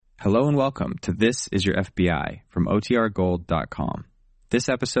Hello and welcome to This Is Your FBI from OTRGold.com. This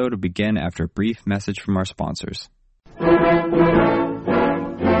episode will begin after a brief message from our sponsors. This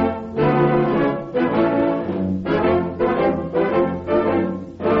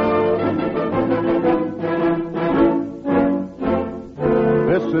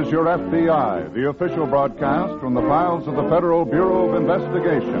is Your FBI, the official broadcast from the files of the Federal Bureau of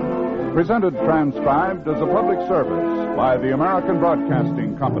Investigation, presented transcribed as a public service by the American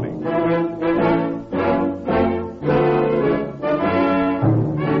Broadcasting Company.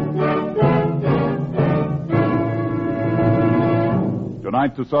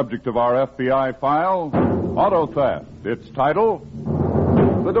 Tonight, the subject of our FBI file, auto theft. Its title,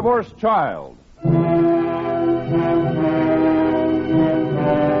 The Divorced Child.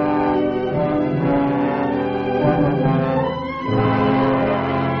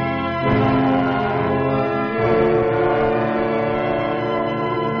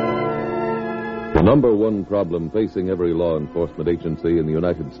 The number one problem facing every law enforcement agency in the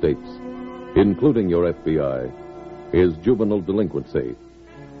United States, including your FBI, is juvenile delinquency.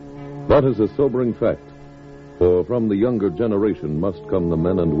 That is a sobering fact, for from the younger generation must come the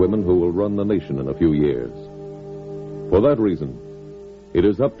men and women who will run the nation in a few years. For that reason, it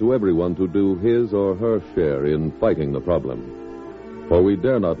is up to everyone to do his or her share in fighting the problem, for we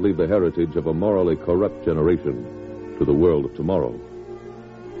dare not leave the heritage of a morally corrupt generation to the world of tomorrow.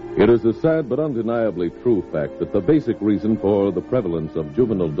 It is a sad but undeniably true fact that the basic reason for the prevalence of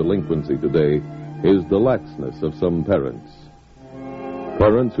juvenile delinquency today is the laxness of some parents.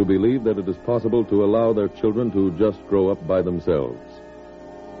 Parents who believe that it is possible to allow their children to just grow up by themselves.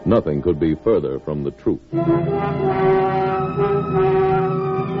 Nothing could be further from the truth.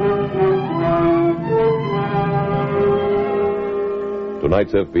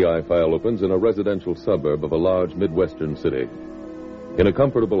 Tonight's FBI file opens in a residential suburb of a large Midwestern city. In a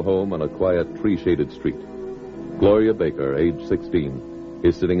comfortable home on a quiet, tree-shaded street, Gloria Baker, age 16,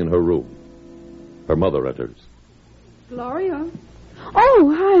 is sitting in her room. Her mother enters. Gloria?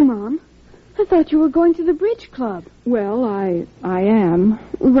 Oh, hi, Mom. I thought you were going to the bridge club. Well, I am.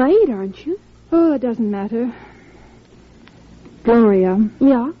 Right, aren't you? Oh, it doesn't matter. Gloria.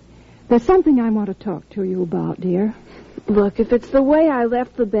 Yeah? There's something I want to talk to you about, dear. Look, if it's the way I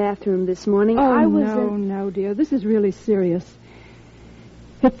left the bathroom this morning, I was... No, dear. This is really serious.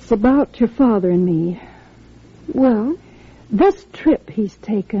 It's about your father and me. Well? This trip he's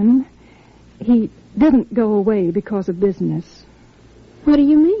taken, he didn't go away because of business. What do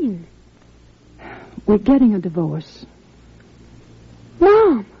you mean? We're getting a divorce.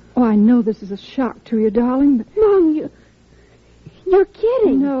 Mom! Oh, I know this is a shock to you, darling, but... Mom, you're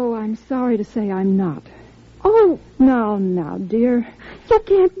kidding. No, I'm sorry to say I'm not. Oh. Now, dear. You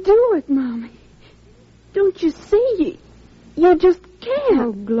can't do it, Mommy. Don't you see? You just can't.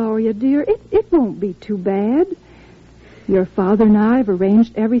 Oh, Gloria, dear, it won't be too bad. Your father and I have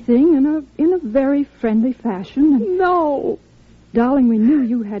arranged everything in a very friendly fashion. And, no. Darling, we knew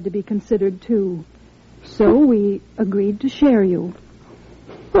you had to be considered, too. So we agreed to share you.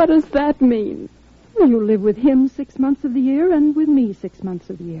 What does that mean? You live with him 6 months of the year and with me 6 months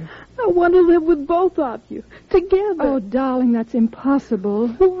of the year. I want to live with both of you, together. Oh, darling, that's impossible.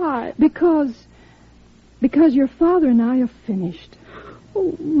 Why? Because your father and I are finished.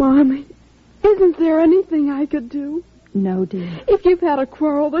 Oh, Mommy, isn't there anything I could do? No, dear. If you've had a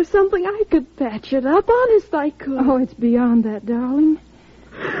quarrel or something, I could patch it up. Honest, I could. Oh, it's beyond that, darling.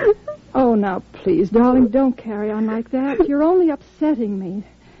 Oh, now, please, darling, don't carry on like that. You're only upsetting me.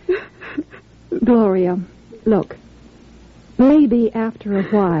 Gloria, look. Maybe after a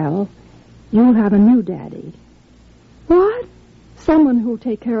while, you'll have a new daddy. What? Someone who'll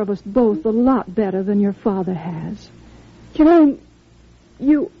take care of us both a lot better than your father has. You mean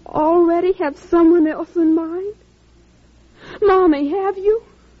you already have someone else in mind? Mommy, have you?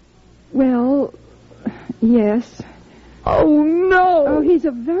 Well, yes. Oh, no. Oh, he's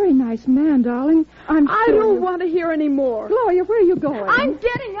a very nice man, darling. I don't want to hear any more. Gloria, where are you going? I'm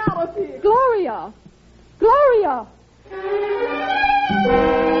getting out of here. Gloria! Gloria!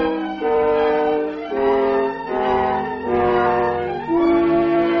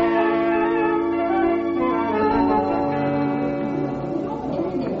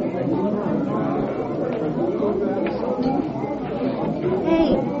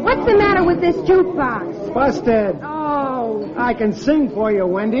 What's the matter with this jukebox? Busted. Oh. I can sing for you,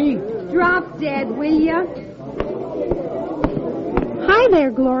 Wendy. Drop dead, will you? Hi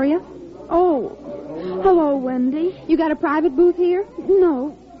there, Gloria. Oh. Hello, Wendy. You got a private booth here?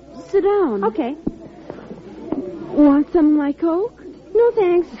 No. Sit down. Okay. Want some of my Coke? No,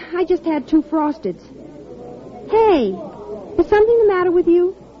 thanks. I just had 2 Frosteds. Hey, is something the matter with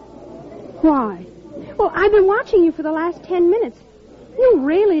you? Why? Well, I've been watching you for the last 10 minutes. You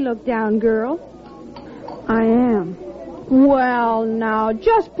really look down, girl. I am. Well, now,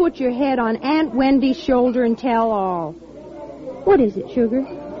 just put your head on Aunt Wendy's shoulder and tell all. What is it, sugar?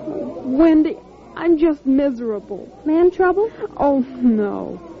 Wendy, I'm just miserable. Man trouble? Oh,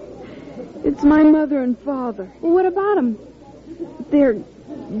 no. It's my mother and father. Well, what about them? They're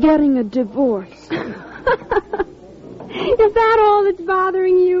getting a divorce. Is that all that's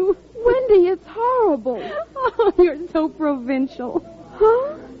bothering you? Wendy, it's horrible. Oh, you're so provincial.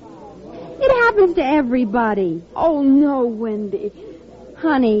 Huh? It happens to everybody. Oh, no, Wendy.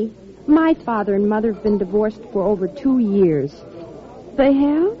 Honey, my father and mother have been divorced for over 2 years. They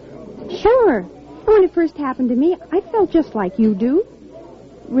have? Sure. And when it first happened to me, I felt just like you do.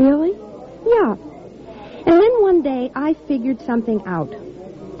 Really? Yeah. And then one day, I figured something out.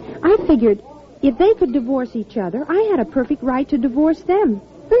 I figured if they could divorce each other, I had a perfect right to divorce them.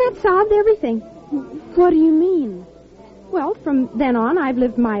 And that solved everything. What do you mean? Well, from then on, I've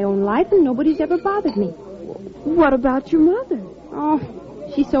lived my own life, and nobody's ever bothered me. What about your mother? Oh,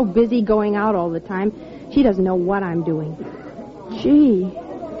 she's so busy going out all the time, she doesn't know what I'm doing. Gee.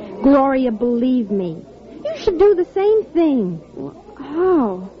 Gloria, believe me. You should do the same thing.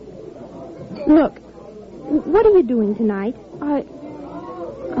 How? Look, what are you doing tonight? I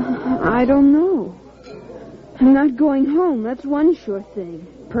don't know. I'm not going home. That's one sure thing.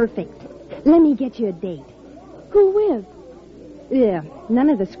 Perfect. Let me get you a date. Who with? Yeah, none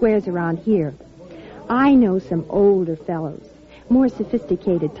of the squares around here. I know some older fellows, more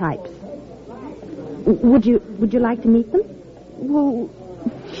sophisticated types. Would you like to meet them? Well,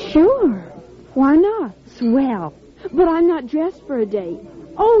 sure. Why not? Swell. But I'm not dressed for a date.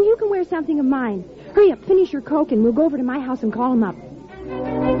 Oh, you can wear something of mine. Hurry up, finish your Coke, and we'll go over to my house and call them up.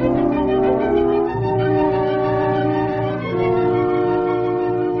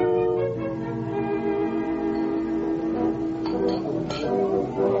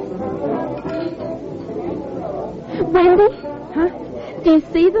 Wendy? Huh? Do you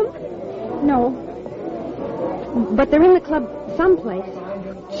see them? No. But they're in the club someplace.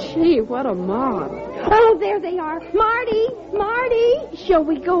 Gee, what a mob. Oh, there they are. Marty! Marty! Shall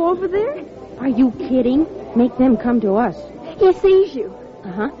we go over there? Are you kidding? Make them come to us. He sees you.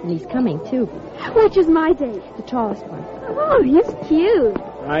 Uh-huh, and he's coming, too. Which is my date? The tallest one. Oh, he's cute.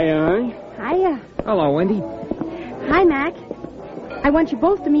 Hi. Hiya. Hello, Wendy. Hi, Mac. I want you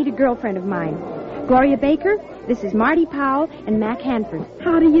both to meet a girlfriend of mine. Gloria Baker, this is Marty Powell and Mac Hanford.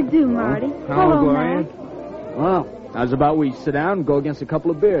 How do you do, Marty? Hello, Gloria. Mac. Well, how's about we sit down and go against a couple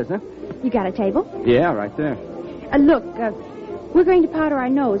of beers, huh? You got a table? Yeah, right there. Look, we're going to powder our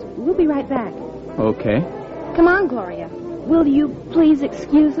nose. We'll be right back. Okay. Come on, Gloria. Will you please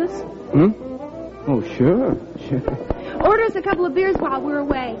excuse us? Oh, sure. Order us a couple of beers while we're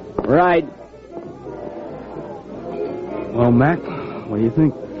away. Right. Well, Mac, what do you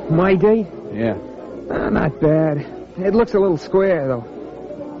think? My date? Yeah. Not bad. It looks a little square, though.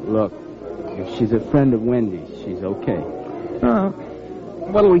 Look, if she's a friend of Wendy's, she's okay.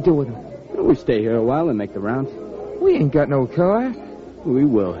 What'll we do with her? We stay here a while and make the rounds. We ain't got no car. We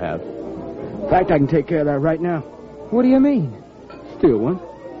will have. In fact, I can take care of that right now. What do you mean? Steal one.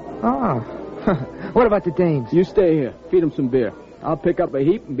 Oh. What about the dames? You stay here. Feed them some beer. I'll pick up a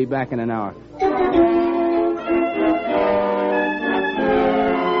heap and be back in an hour.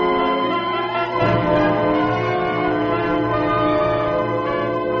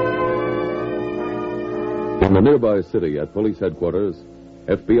 In the nearby city at police headquarters,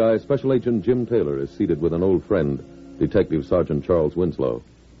 FBI Special Agent Jim Taylor is seated with an old friend, Detective Sergeant Charles Winslow.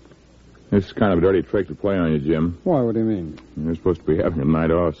 This is kind of a dirty trick to play on you, Jim. Why, what do you mean? You're supposed to be having a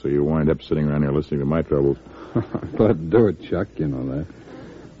night off, so you wind up sitting around here listening to my troubles. But do it, Chuck, you know that.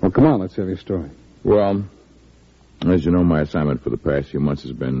 Well, come on, let's have your story. Well, as you know, my assignment for the past few months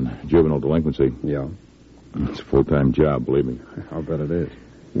has been juvenile delinquency. Yeah, It's a full-time job, believe me. I'll bet it is.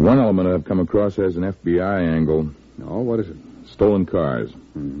 One element I've come across has an FBI angle. Oh, what is it? Stolen cars.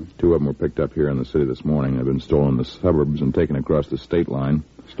 Mm-hmm. 2 of them were picked up here in the city this morning. They've been stolen in the suburbs and taken across the state line.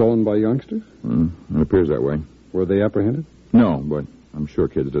 Stolen by youngsters? It appears that way. Were they apprehended? No, but I'm sure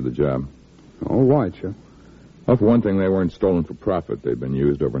kids did the job. Oh, why, Chuck? Well, for one thing, they weren't stolen for profit. They'd been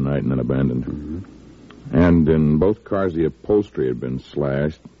used overnight and then abandoned. Mm-hmm. And in both cars, the upholstery had been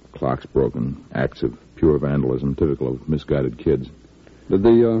slashed, clocks broken, acts of pure vandalism, typical of misguided kids. Did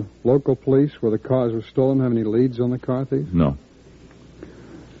the local police, where the cars were stolen, have any leads on the car thieves? No.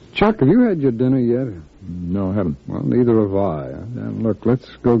 Chuck, have you had your dinner yet? No, I haven't. Well, neither have I. Look, let's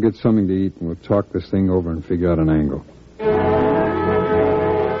go get something to eat, and we'll talk this thing over and figure out an angle.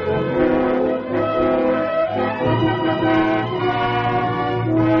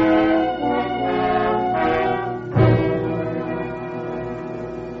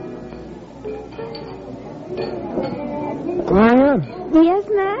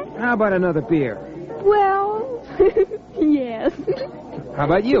 How about another beer? Well, yes. How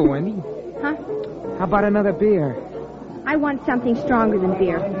about you, Wendy? Huh? How about another beer? I want something stronger than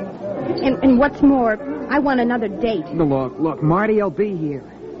beer. And what's more, I want another date. Look, Marty will be here.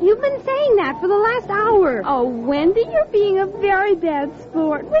 You've been saying that for the last hour. Oh, Wendy, you're being a very bad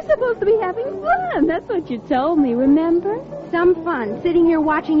sport. We're supposed to be having fun. That's what you told me, remember? Some fun, sitting here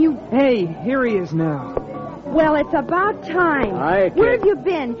watching you. Hey, here he is now. Well, it's about time. Hi, kid. Where have you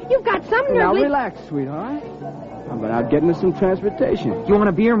been? You've got some nerve. Now, relax, sweetheart. How about out getting us some transportation? You want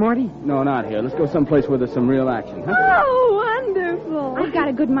a beer, Marty? No, not here. Let's go someplace where there's some real action, huh? Oh, wonderful. I've got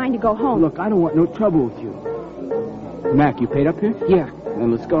a good mind to go home. Look, I don't want no trouble with you. Mac, you paid up here? Yeah.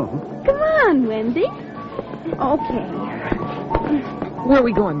 Then let's go, huh? Come on, Wendy. Okay. Where are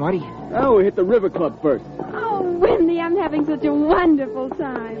we going, Marty? Oh, we hit the River Club first. Oh, Wendy, I'm having such a wonderful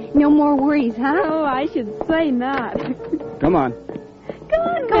time. No more worries, huh? Oh, I should say not. Come on. Go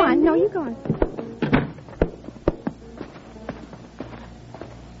on, Go on. Wendy. No, you go on.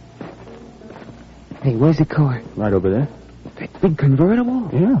 Hey, where's the car? Right over there. That big convertible?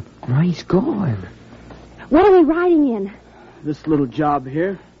 Yeah. Nice going. What are we riding in? This little job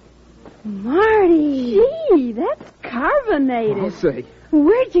here. Marty. Gee, that's carbonated. I'll say.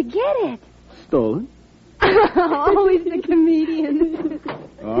 Where'd you get it? Stolen. Always the comedian.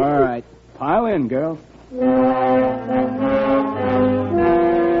 All right. Pile in, girls.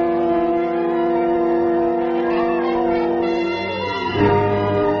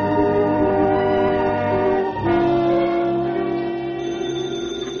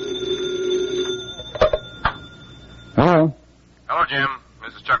 Hello. Hello, Jim.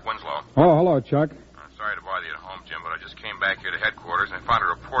 This is Chuck Winslow. Oh, hello, Chuck. Sorry to bother you at home, Jim, but I just came back here to headquarters and I found a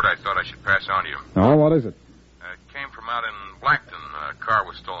report I thought I should pass on to you. Oh, what is it? It came from out in Blackton. A car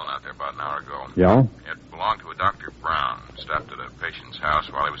was stolen out there about an hour ago. Yeah? It belonged to a Dr. Brown. Stopped at a patient's house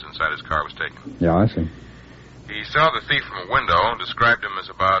while he was inside. His car was taken. Yeah, I see. He saw the thief from a window and described him as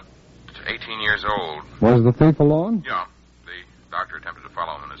about 18 years old. Was the thief alone? Yeah. The doctor attempted to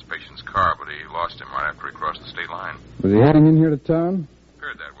follow him in his patient's car, but he lost him right after he crossed the state line. Was he heading in here to town?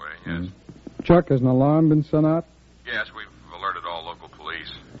 Appeared that way, yes. Chuck, has an alarm been sent out? Yes, we've alerted all local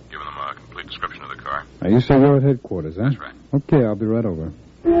police, given them a complete description of the car. Now, you say you're at headquarters, huh? That's right. Okay, I'll be right over.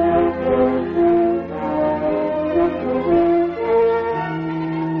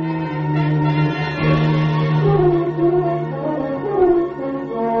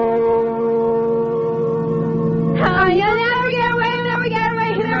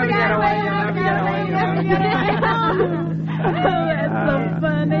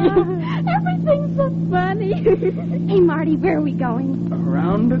 Everything's so funny. Hey, Marty, where are we going?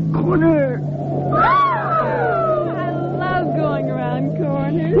 Around the corner. I love going around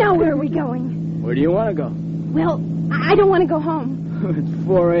corners. Now, where are we going? Where do you want to go? Well, I don't want to go home. It's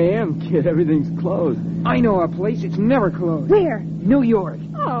 4 a.m., kid. Everything's closed. I know a place. It's never closed. Where? New York.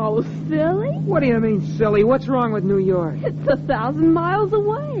 Oh, silly. What do you mean, silly? What's wrong with New York? It's 1,000 miles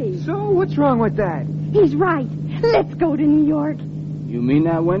away. So, what's wrong with that? He's right. Let's go to New York. You mean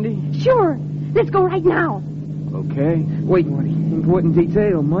that, Wendy? Sure. Let's go right now. Okay. Wait, Marty. Important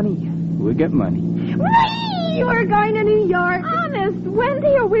detail, money. We get money. Whee! We're going to New York. Honest,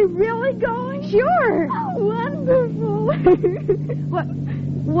 Wendy, are we really going? Sure. Oh, wonderful.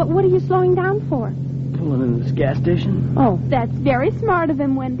 What are you slowing down for? Pulling into this gas station. Oh. That's very smart of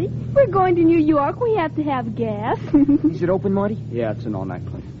him, Wendy. We're going to New York. We have to have gas. Is it open, Marty? Yeah, it's an all-night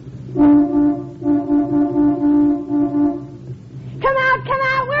place. Come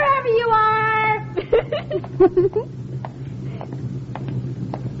out, wherever you are.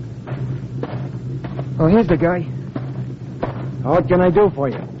 Oh, here's the guy. What can I do for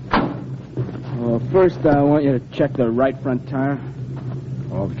you? Well, first, I want you to check the right front tire.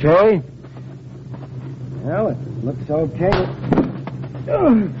 Okay. Well, it looks okay.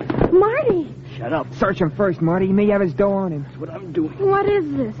 Marty. Shut up. Search him first, Marty. He may have his dough on him. That's what I'm doing. What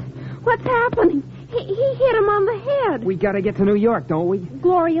is this? What's happening? He hit him on the head. We gotta get to New York, don't we?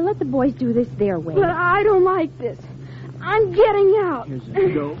 Gloria, let the boys do this their way. But I don't like this. I'm getting out. Here's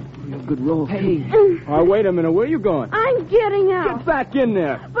a go. Real good roll. Hey. All right, wait a minute. Where are you going? I'm getting out. Get back in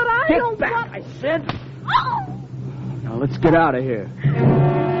there. But I Get don't back, want... I said. Oh! Now, let's get out of here.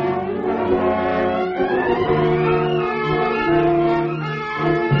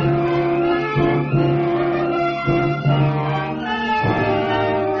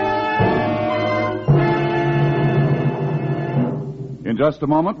 In just a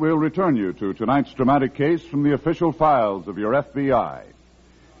moment, we'll return you to tonight's dramatic case from the official files of your FBI.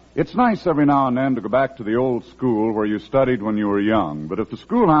 It's nice every now and then to go back to the old school where you studied when you were young, but if the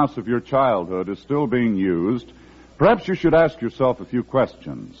schoolhouse of your childhood is still being used, Perhaps you should ask yourself a few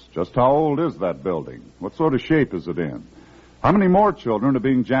questions. Just how old is that building? What sort of shape is it in? How many more children are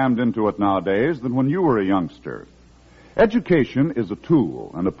being jammed into it nowadays than when you were a youngster? Education is a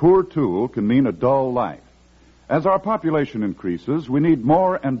tool, and a poor tool can mean a dull life. As our population increases, we need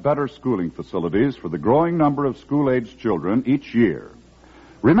more and better schooling facilities for the growing number of school-aged children each year.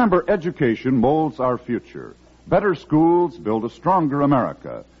 Remember, education molds our future. Better schools build a stronger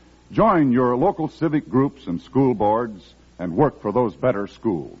America. Join your local civic groups and school boards and work for those better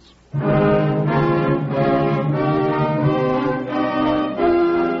schools. And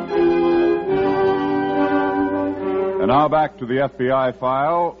now back to the FBI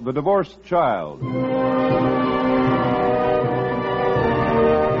file, The Divorced Child.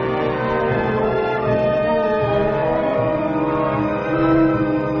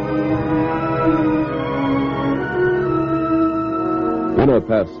 In a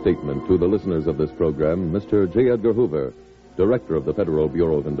past statement to the listeners of this program, Mr. J. Edgar Hoover, Director of the Federal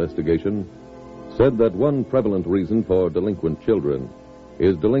Bureau of Investigation, said that one prevalent reason for delinquent children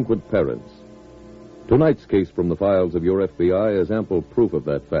is delinquent parents. Tonight's case from the files of your FBI is ample proof of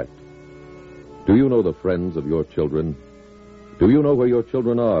that fact. Do you know the friends of your children? Do you know where your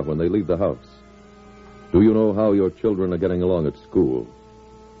children are when they leave the house? Do you know how your children are getting along at school?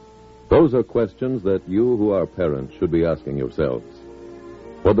 Those are questions that you who are parents should be asking yourselves.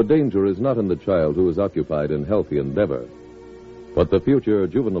 For the danger is not in the child who is occupied in healthy endeavor, but the future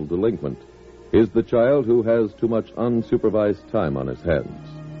juvenile delinquent is the child who has too much unsupervised time on his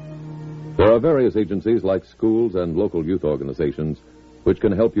hands. There are various agencies like schools and local youth organizations which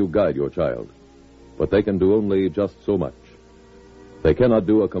can help you guide your child, but they can do only just so much. They cannot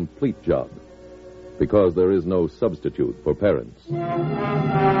do a complete job because there is no substitute for parents.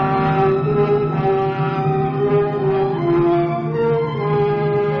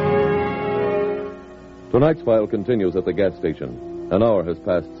 Tonight's file continues at the gas station. An hour has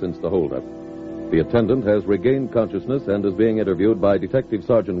passed since the holdup. The attendant has regained consciousness and is being interviewed by Detective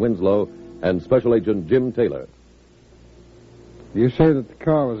Sergeant Winslow and Special Agent Jim Taylor. You say that the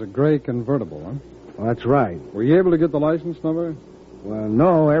car was a gray convertible, huh? Well, that's right. Were you able to get the license number? Well,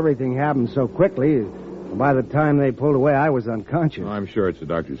 no, everything happened so quickly. By the time they pulled away, I was unconscious. I'm sure it's the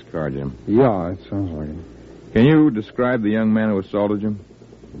doctor's car, Jim. Yeah, it sounds like it. Can you describe the young man who assaulted you?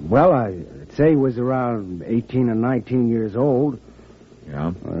 Well, I'd say he was around 18 or 19 years old.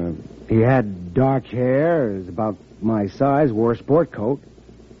 Yeah? He had dark hair, is about my size, wore a sport coat.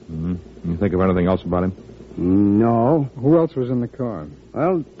 Mm-hmm. Can you think of anything else about him? No. Who else was in the car?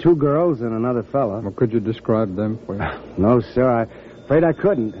 Well, 2 girls and another fella. Well, could you describe them for you? No, sir. I'm afraid I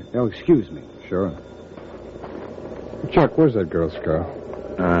couldn't. Oh, excuse me. Sure. Chuck, where's that girl's car?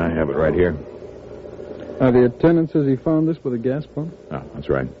 I have it right here. The attendant says he found this with a gas pump? Oh, that's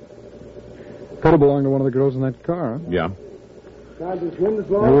right. Could have belonged to one of the girls in that car, huh? Yeah. Sergeant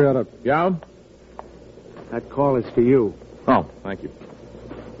Winslow? Here we ought to... Yeah? That call is for you. Oh, thank you.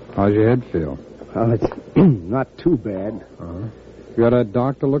 How's your head feel? Well, it's not too bad. Uh-huh. You had a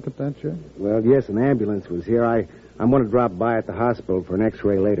doctor look at that yet? Well, yes, an ambulance was here. I'm going to drop by at the hospital for an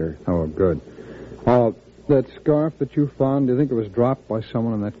x-ray later. Oh, good. That scarf that you found, do you think it was dropped by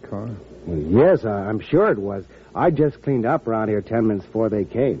someone in that car? Well, yes, I'm sure it was. I just cleaned up around here 10 minutes before they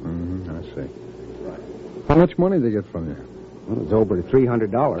came. Mm-hmm, I see. How much money did they get from you? Well, it was over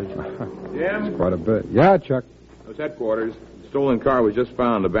 $300. Jim? That's quite a bit. Yeah, Chuck. Those headquarters. The stolen car was just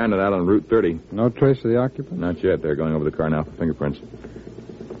found abandoned out on Route 30. No trace of the occupant? Not yet. They're going over the car now for fingerprints.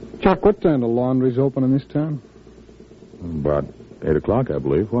 Chuck, what time do laundries open in this town? About 8 o'clock, I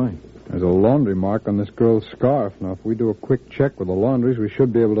believe. Why? There's a laundry mark on this girl's scarf. Now, if we do a quick check with the laundries, we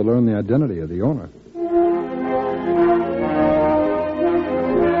should be able to learn the identity of the owner.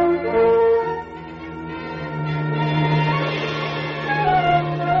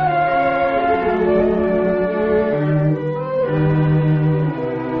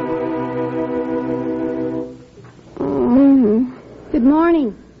 Good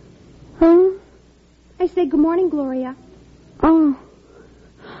morning. Huh? I say good morning, Gloria.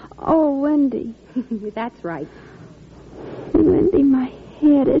 Oh, Wendy. That's right. Wendy, my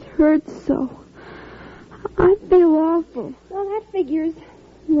head, it hurts so. I feel awful. Well, that figures.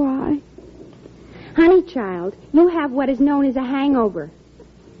 Why? Honey, child, you have what is known as a hangover.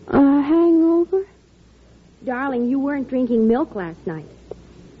 A hangover? Darling, you weren't drinking milk last night.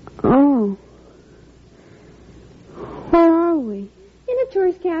 Oh. Where are we? In a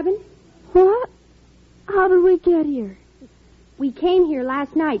tourist cabin. What? How did we get here? We came here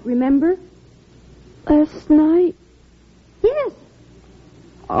last night, remember? Last night? Yes.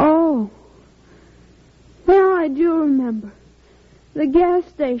 Oh. Now I do remember. The gas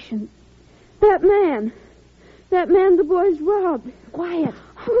station. That man. That man the boys robbed. Quiet.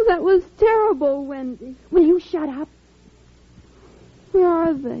 Oh, that was terrible, Wendy. Will you shut up? Where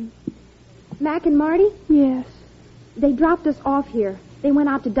are they? Mac and Marty? Yes. They dropped us off here. They went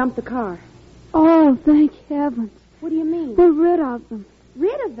out to dump the car. Oh, thank heavens. What do you mean? We're rid of them.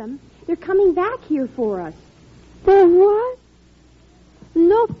 Rid of them? They're coming back here for us. For what?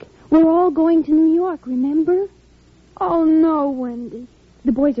 Look, we're all going to New York, remember? Oh, no, Wendy.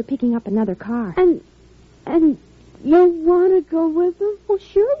 The boys are picking up another car. And you want to go with them? Well,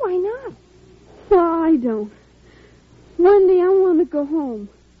 sure, why not? Well, I don't. Wendy, I want to go home.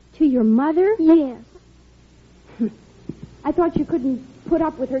 To your mother? Yes. I thought you couldn't put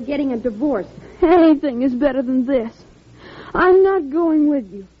up with her getting a divorce. Anything is better than this. I'm not going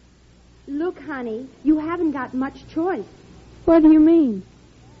with you. Look, honey, you haven't got much choice. What do you mean?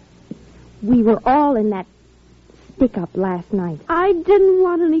 We were all in that stick-up last night. I didn't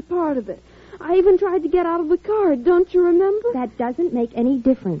want any part of it. I even tried to get out of the car. Don't you remember? That doesn't make any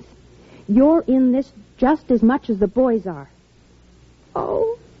difference. You're in this just as much as the boys are.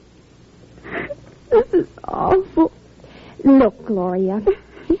 Oh, this is awful. Look, Gloria,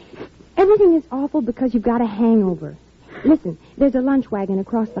 everything is awful because you've got a hangover. Listen, there's a lunch wagon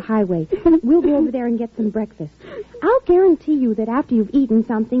across the highway. We'll go over there and get some breakfast. I'll guarantee you that after you've eaten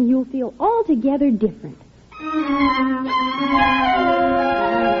something, you'll feel altogether different.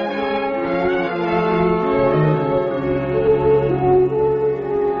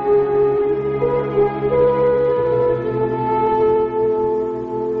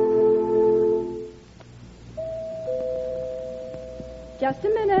 Just a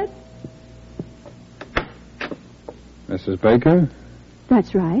minute. Mrs. Baker?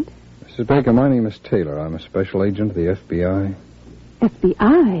 That's right. Mrs. Baker, my name is Taylor. I'm a special agent of the FBI.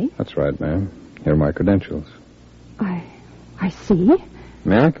 FBI? That's right, ma'am. Here are my credentials. I see.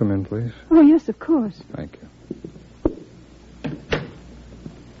 May I come in, please? Oh, yes, of course. Thank you.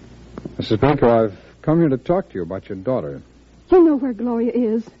 Mrs. Baker, I've come here to talk to you about your daughter. You know where Gloria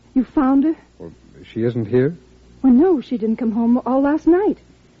is. You found her? Well, she isn't here? Well, no, she didn't come home all last night.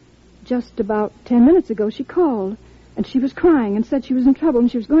 Just about 10 minutes ago, she called, and she was crying and said she was in trouble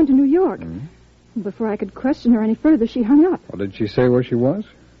and she was going to New York. Mm-hmm. Before I could question her any further, she hung up. Well, did she say where she was?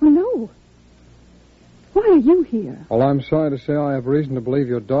 Well, no. Why are you here? Well, I'm sorry to say I have reason to believe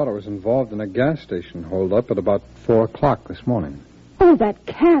your daughter was involved in a gas station holdup at about 4 o'clock this morning. Oh, that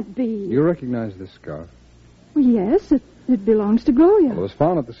can't be. You recognize this scarf? Well, yes, it belongs to Gloria. Well, it was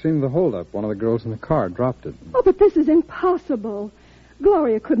found at the scene of the holdup. One of the girls in the car dropped it. Oh, but this is impossible.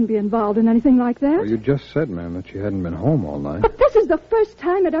 Gloria couldn't be involved in anything like that. Well, you just said, ma'am, that she hadn't been home all night. But this is the first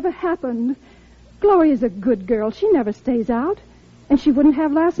time it ever happened. Gloria's a good girl. She never stays out. And she wouldn't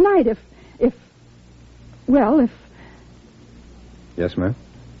have last night if... Yes, ma'am?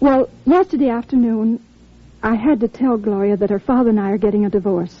 Well, yesterday afternoon, I had to tell Gloria that her father and I are getting a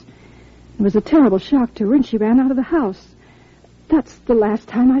divorce. It was a terrible shock to her, and she ran out of the house. That's the last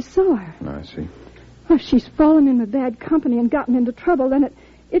time I saw her. I see. Well, if she's fallen in with bad company and gotten into trouble, then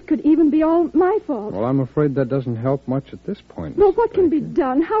it could even be all my fault. Well, I'm afraid that doesn't help much at this point. Well, what can be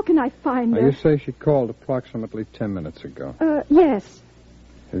done? How can I find her? You say she called approximately 10 minutes ago. Yes.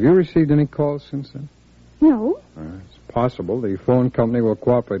 Have you received any calls since then? No. It's possible the phone company will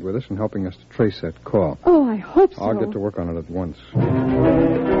cooperate with us in helping us to trace that call. Oh, I hope so. I'll get to work on it at once.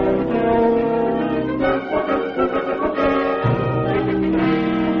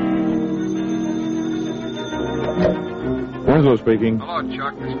 Winslow speaking. Hello,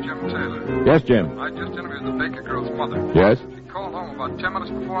 Chuck. This is Jim Taylor. Yes, Jim. I just interviewed the Baker girl's mother. Yes? She called home about 10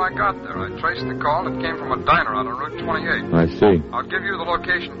 minutes before I got there. I traced the call. It came from a diner out on Route 28. I see. I'll give you the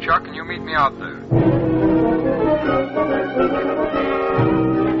location, Chuck, and you meet me out there.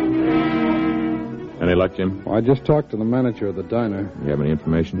 Any luck, Jim? Well, I just talked to the manager of the diner. You have any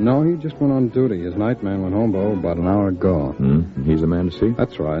information? No, he just went on duty. His night man went home about an hour ago. And he's the man to see?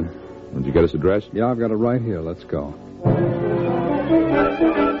 That's right. Did you get his address? Yeah, I've got it right here. Let's go.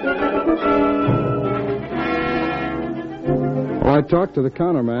 Well, I talked to the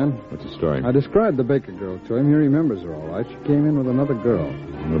counterman. What's the story? I described the Baker girl to him. He remembers her all right. She came in with another girl.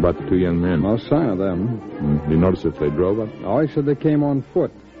 What about the two young men? No sign of them. Did you notice if they drove up? Oh, he said they came on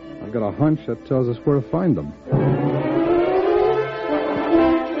foot. I've got a hunch that tells us where to find them.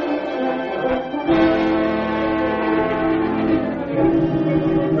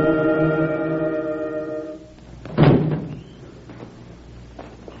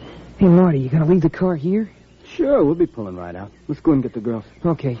 Hey, Marty, you gonna leave the car here? Sure, we'll be pulling right out. Let's go and get the girls.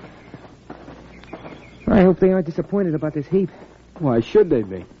 Okay. I hope they aren't disappointed about this heap. Why should they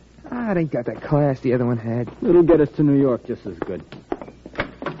be? It ain't got that class the other one had. It'll get us to New York just as good.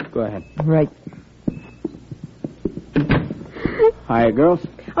 Go ahead. Right. Hiya, girls.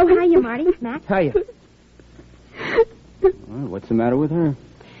 Oh, hiya, Marty. Mac. Hiya. Well, what's the matter with her?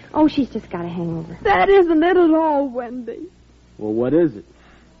 Oh, she's just got a hangover. That isn't it at all, Wendy. Well, what is it?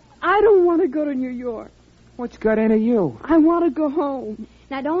 I don't want to go to New York. What's got into you? I want to go home.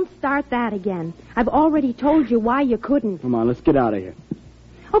 Now, don't start that again. I've already told you why you couldn't. Come on, let's get out of here.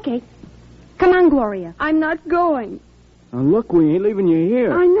 Okay. Come on, Gloria. I'm not going. Now, look, we ain't leaving you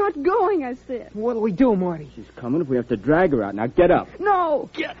here. I'm not going, I said. What'll we do, Marty? She's coming if we have to drag her out. Now, get up. No.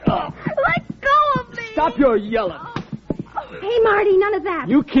 Get up. Let go of me. Stop your yelling. Hey, Marty, none of that.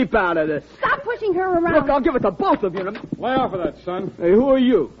 You keep out of this. Stop pushing her around. Look, I'll give it to both of you. Lay off of that, son. Hey, who are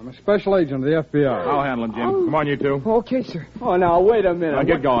you? I'm a special agent of the FBI. I'll handle him, Jim. Come on, you two. Okay, sir. Oh, now, wait a minute. Now,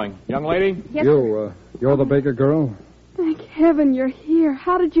 get going. Young lady? Yes, You're the Baker girl? Thank heaven you're here.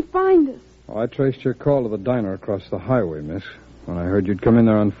 How did you find us? Oh, I traced your call to the diner across the highway, miss. When I heard you'd come in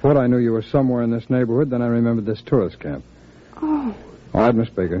there on foot, I knew you were somewhere in this neighborhood. Then I remembered this tourist camp. Oh. All right, Miss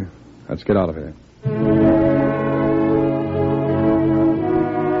Baker. Let's get out of here.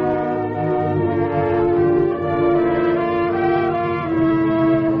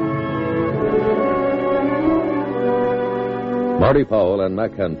 Marty Powell and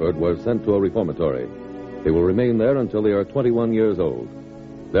Mac Hanford were sent to a reformatory. They will remain there until they are 21 years old.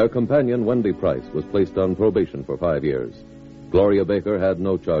 Their companion, Wendy Price, was placed on probation for 5 years. Gloria Baker had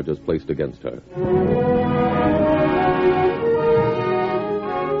no charges placed against her.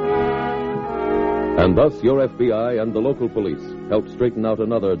 And thus, your FBI and the local police helped straighten out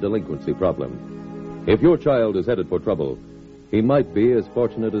another delinquency problem. If your child is headed for trouble, he might be as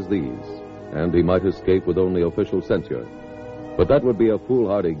fortunate as these, and he might escape with only official censure. But that would be a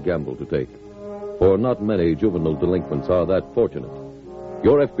foolhardy gamble to take, for not many juvenile delinquents are that fortunate.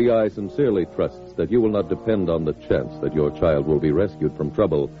 Your FBI sincerely trusts that you will not depend on the chance that your child will be rescued from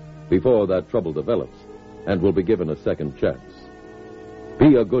trouble before that trouble develops and will be given a second chance.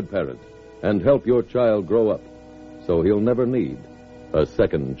 Be a good parent and help your child grow up so he'll never need a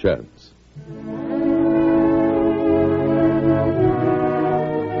second chance.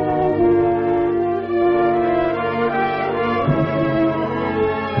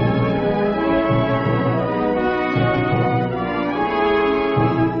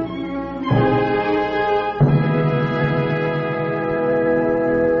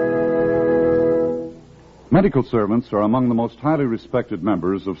 Medical servants are among the most highly respected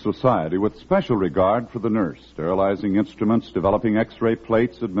members of society, with special regard for the nurse, sterilizing instruments, developing X-ray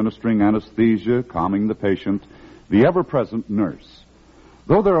plates, administering anesthesia, calming the patient, the ever-present nurse.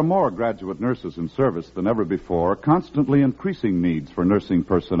 Though there are more graduate nurses in service than ever before, constantly increasing needs for nursing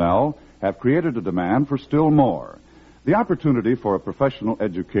personnel have created a demand for still more. The opportunity for a professional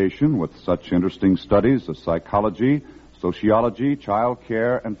education with such interesting studies as psychology, sociology, child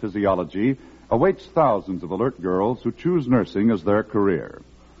care, and physiology awaits thousands of alert girls who choose nursing as their career.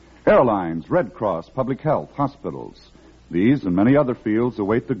 Airlines, Red Cross, public health, hospitals. These and many other fields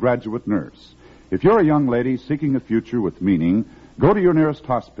await the graduate nurse. If you're a young lady seeking a future with meaning, go to your nearest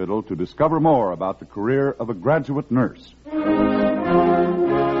hospital to discover more about the career of a graduate nurse.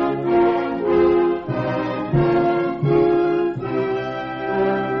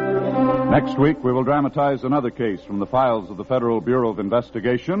 Next week, we will dramatize another case from the files of the Federal Bureau of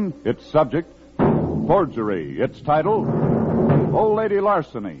Investigation. Its subject, forgery. Its title, Old Lady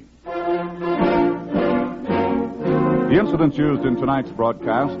Larceny. The incidents used in tonight's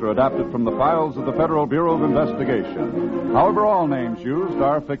broadcast are adapted from the files of the Federal Bureau of Investigation. However, all names used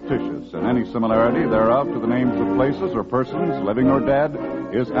are fictitious, and any similarity thereof to the names of places or persons, living or dead,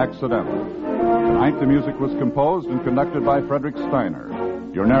 is accidental. Tonight, the music was composed and conducted by Frederick Steiner.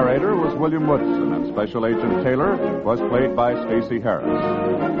 Your narrator was William Woodson, and Special Agent Taylor was played by Stacey Harris.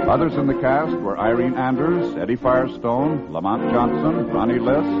 Others in the cast were Irene Anders, Eddie Firestone, Lamont Johnson, Ronnie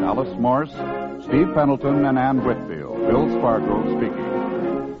Liss, Alice Morse, Steve Pendleton, and Ann Whitfield. Bill Spargo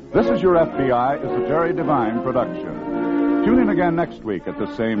speaking. This Is Your FBI is a Jerry Devine production. Tune in again next week at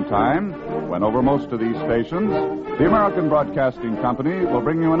the same time, when over most of these stations, the American Broadcasting Company will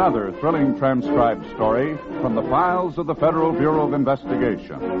bring you another thrilling transcribed story from the files of the Federal Bureau of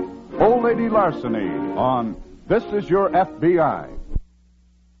Investigation. Old Lady Larceny on This Is Your FBI.